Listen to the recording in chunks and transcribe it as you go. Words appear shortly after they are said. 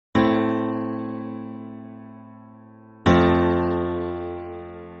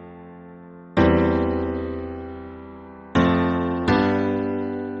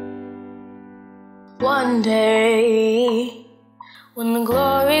One day, when the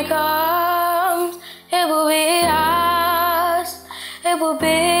glory comes, it will be ours, it will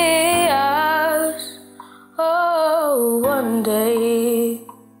be ours. Oh, one day,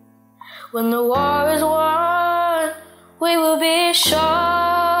 when the war is won, we will be sure,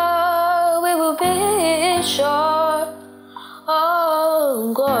 we will be sure.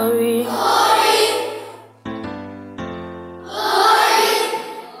 Oh, glory.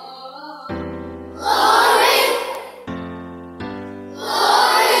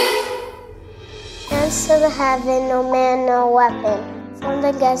 To the heaven, no man, no weapon. From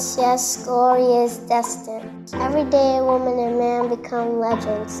the guest, yes, glory is destined. Every day a woman and man become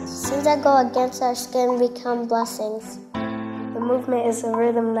legends. Sins that go against our skin become blessings. The movement is a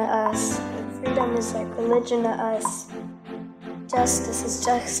rhythm to us. Freedom is like religion to us. Justice is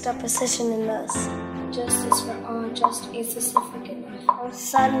juxtaposition in us. Justice for all, just is significant. Our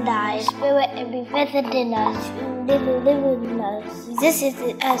sun dies, spirit and be visiting us, live in us. This is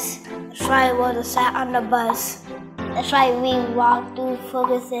us. That's why we're sat on the bus. That's why we walk through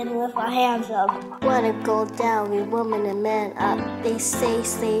focusing with our hands up. When it go down, we woman and man up. They say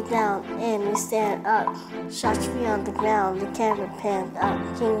stay down, and we stand up. Shots free on the ground, the camera panned up.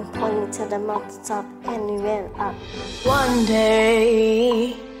 King pointing to the mountaintop, and we ran up. One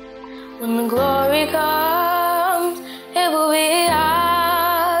day, when the glory comes, it will be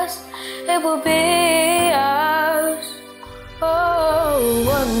ours, it will be ours. Oh,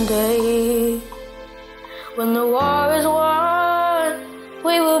 one day, when the war is won,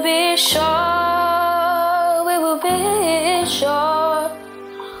 we will be sure, we will be sure.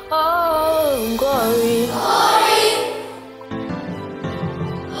 Oh, glory.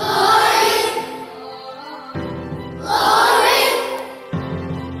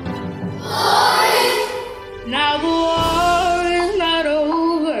 Now the war is not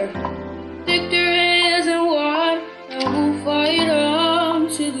over, victory isn't won, and we'll fight on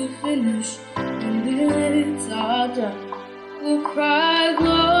to the finish. And then it's all done, we'll cry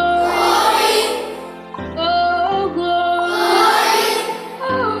glory, oh glory,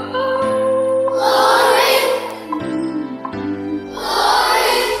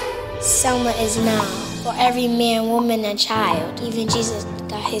 Glory. Summer is now for every man, woman, and child. Even Jesus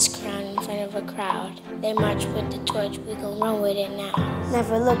got his crown in front of a crowd. They march with the torch, we gon' run with it now.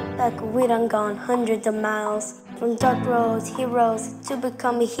 Never look back, we done gone hundreds of miles. From dark roads, heroes, to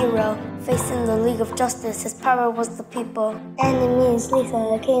become a hero. Facing the League of Justice, his power was the people. Enemies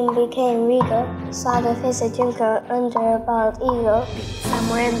lethal, the king became regal. Saw the face of drinker under a bald eagle.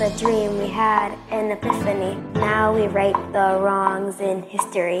 Somewhere in the dream we had an epiphany. Now we right the wrongs in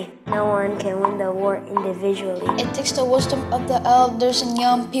history. No one can win the war individually. It takes the wisdom of the elders and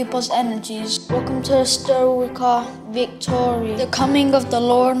young people's energies. Welcome to the story we call victory. The coming of the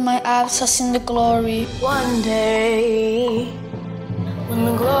Lord, my eyes have seen the glory. One day, when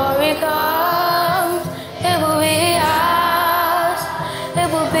the glory comes,